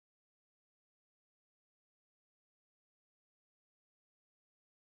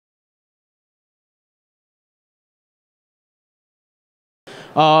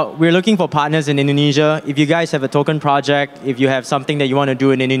We're looking for partners in Indonesia. If you guys have a token project, if you have something that you want to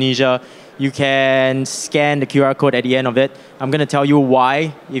do in Indonesia, you can scan the QR code at the end of it. I'm going to tell you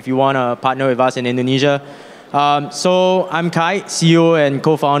why if you want to partner with us in Indonesia. So I'm Kai, CEO and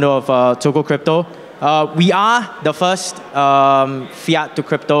co-founder of Tokocrypto. We are the first fiat to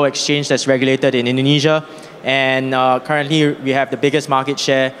crypto exchange that's regulated in Indonesia. And currently, we have the biggest market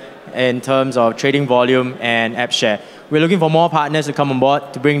share in terms of trading volume and app share. We're looking for more partners to come on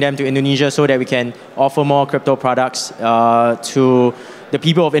board to bring them to Indonesia so that we can offer more crypto products to the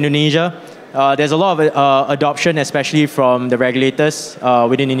people of Indonesia. There's a lot of adoption, especially from the regulators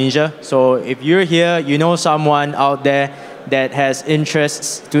within Indonesia. So if you're here, you know someone out there that has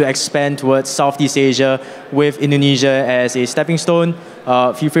interests to expand towards Southeast Asia with Indonesia as a stepping stone,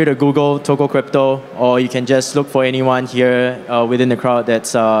 feel free to Google Tokocrypto, or you can just look for anyone here within the crowd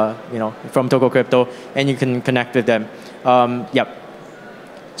that's from Tokocrypto, and you can connect with them. Yep.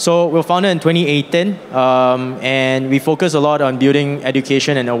 So we were founded in 2018, and we focus a lot on building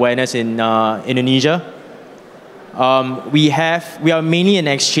education and awareness in Indonesia. We are mainly an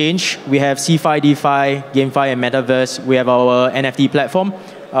exchange. We have CeFi, DeFi, GameFi, and Metaverse. We have our NFT platform,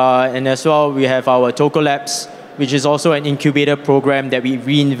 and as well we have our Toko Labs, which is also an incubator program that we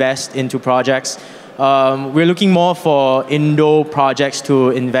reinvest into projects. We're looking more for Indo projects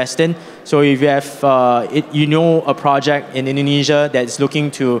to invest in. So if you have, a project in Indonesia that's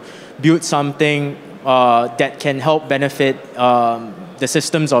looking to build something that can help benefit the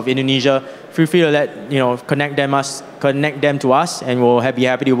systems of Indonesia, feel free to connect them to us, and we'll be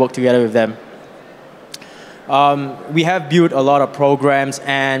happy to work together with them. We have built a lot of programs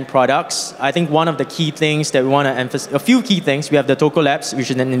and products. I think one of the key things that we want to emphasize, a few key things, we have the Toko Labs, which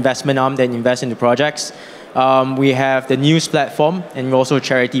is an investment arm that invests into projects. We have the news platform, and also a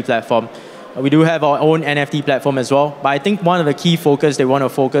charity platform. We do have our own NFT platform as well. But I think one of the key focus they want to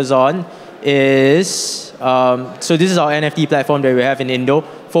focus on is, so this is our NFT platform that we have in Indo,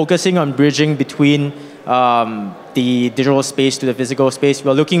 focusing on bridging between the digital space to the physical space.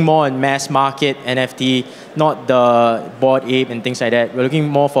 We're looking more on mass market NFT, not the Bored Ape and things like that. We're looking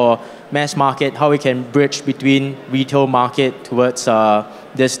more for mass market, how we can bridge between retail market towards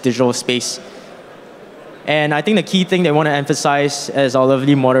this digital space. And I think the key thing they want to emphasize, as our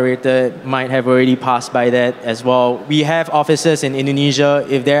lovely moderator might have already passed by that as well, we have offices in Indonesia.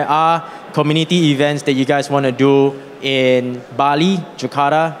 If there are community events that you guys want to do in Bali,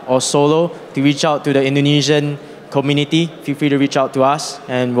 Jakarta, or Solo, to reach out to the Indonesian community, feel free to reach out to us,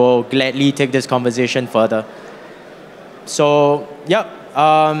 and we'll gladly take this conversation further. So, yep.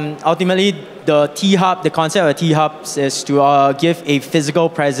 Ultimately, the T-Hub, the concept of T-Hubs is to give a physical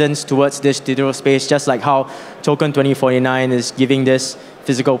presence towards this digital space, just like how TOKEN2049 is giving this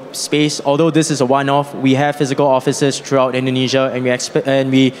physical space. Although this is a one-off, we have physical offices throughout Indonesia,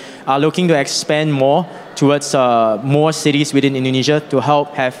 and we are looking to expand more towards more cities within Indonesia to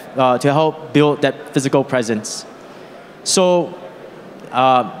help build that physical presence. So,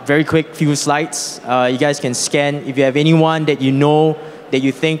 very quick few slides. You guys can scan. If you have anyone that you know that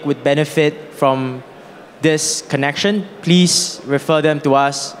you think would benefit from this connection, please refer them to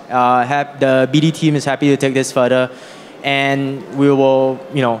us. The BD team is happy to take this further. And we will,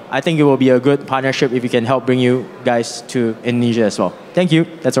 I think it will be a good partnership if we can help bring you guys to Indonesia as well. Thank you.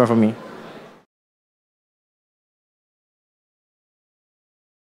 That's all from me.